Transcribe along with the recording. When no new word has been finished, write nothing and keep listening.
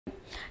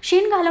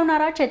शीण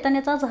घालवणारा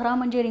चैतन्याचा झरा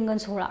म्हणजे रिंगण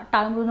सोहळा,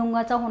 टाळ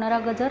मृदुंगाचा होणारा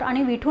गजर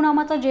आणि विठू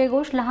नामाचा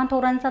जयघोष, लहान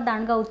थोरांचा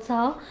दांडगा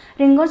उत्साह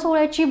रिंगण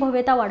सोहळ्याची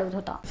भव्यता वाढवत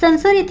होता।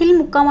 संसर येथील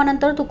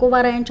मुक्कामानंतर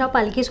तुकोबारायांच्या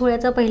पालखी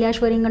सोहळ्याचा पहिल्या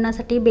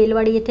अश्वरिंगणासाठी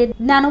बेलवाडी येथे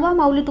ज्ञानोबा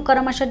माऊली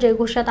तुकारामांच्या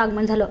जयघोषात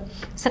आगमन झालं।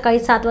 सकाळी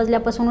 7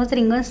 वाजल्यापासूनच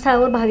रिंगण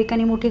स्थळावर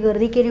भाविकांनी मोठी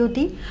गर्दी केली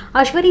होती।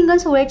 अश्वरिंगण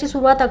सोहळ्याची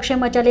सुरुवात अक्षय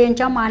मचाले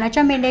यांच्या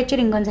मानाच्या मेंढ्याचे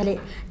रिंगण झाले।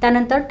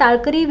 त्यानंतर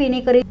टाळकरी,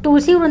 वेणेकरी,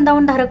 तुळशी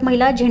वृंदावन धारक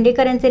महिला,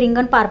 झेंडेकर यांचे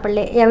रिंगण पार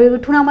पडले। यावेळी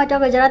विठू नामाच्या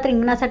गजरात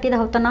रिंगणासाठी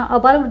धावताना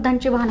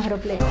अबालवृद्धांचे भान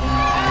हरपले।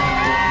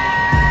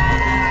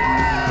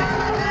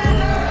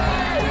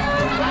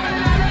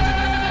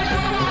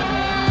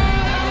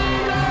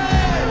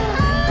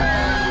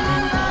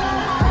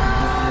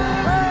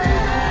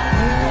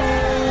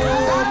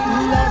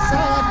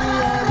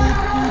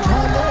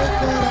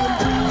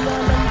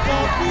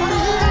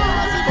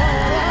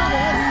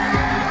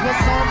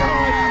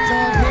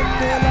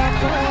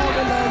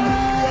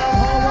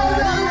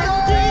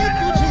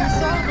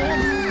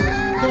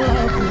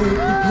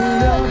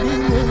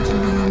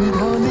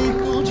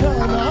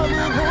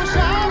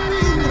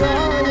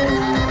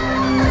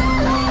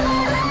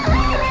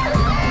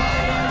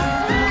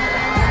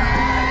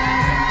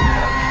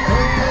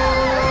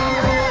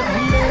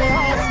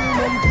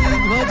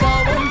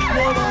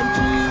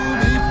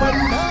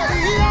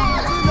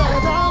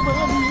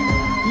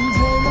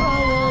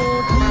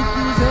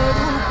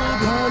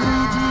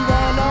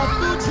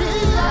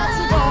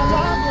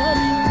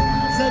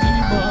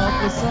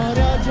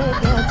 साऱ्या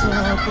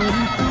जगाचा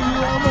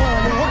परिपूर्ण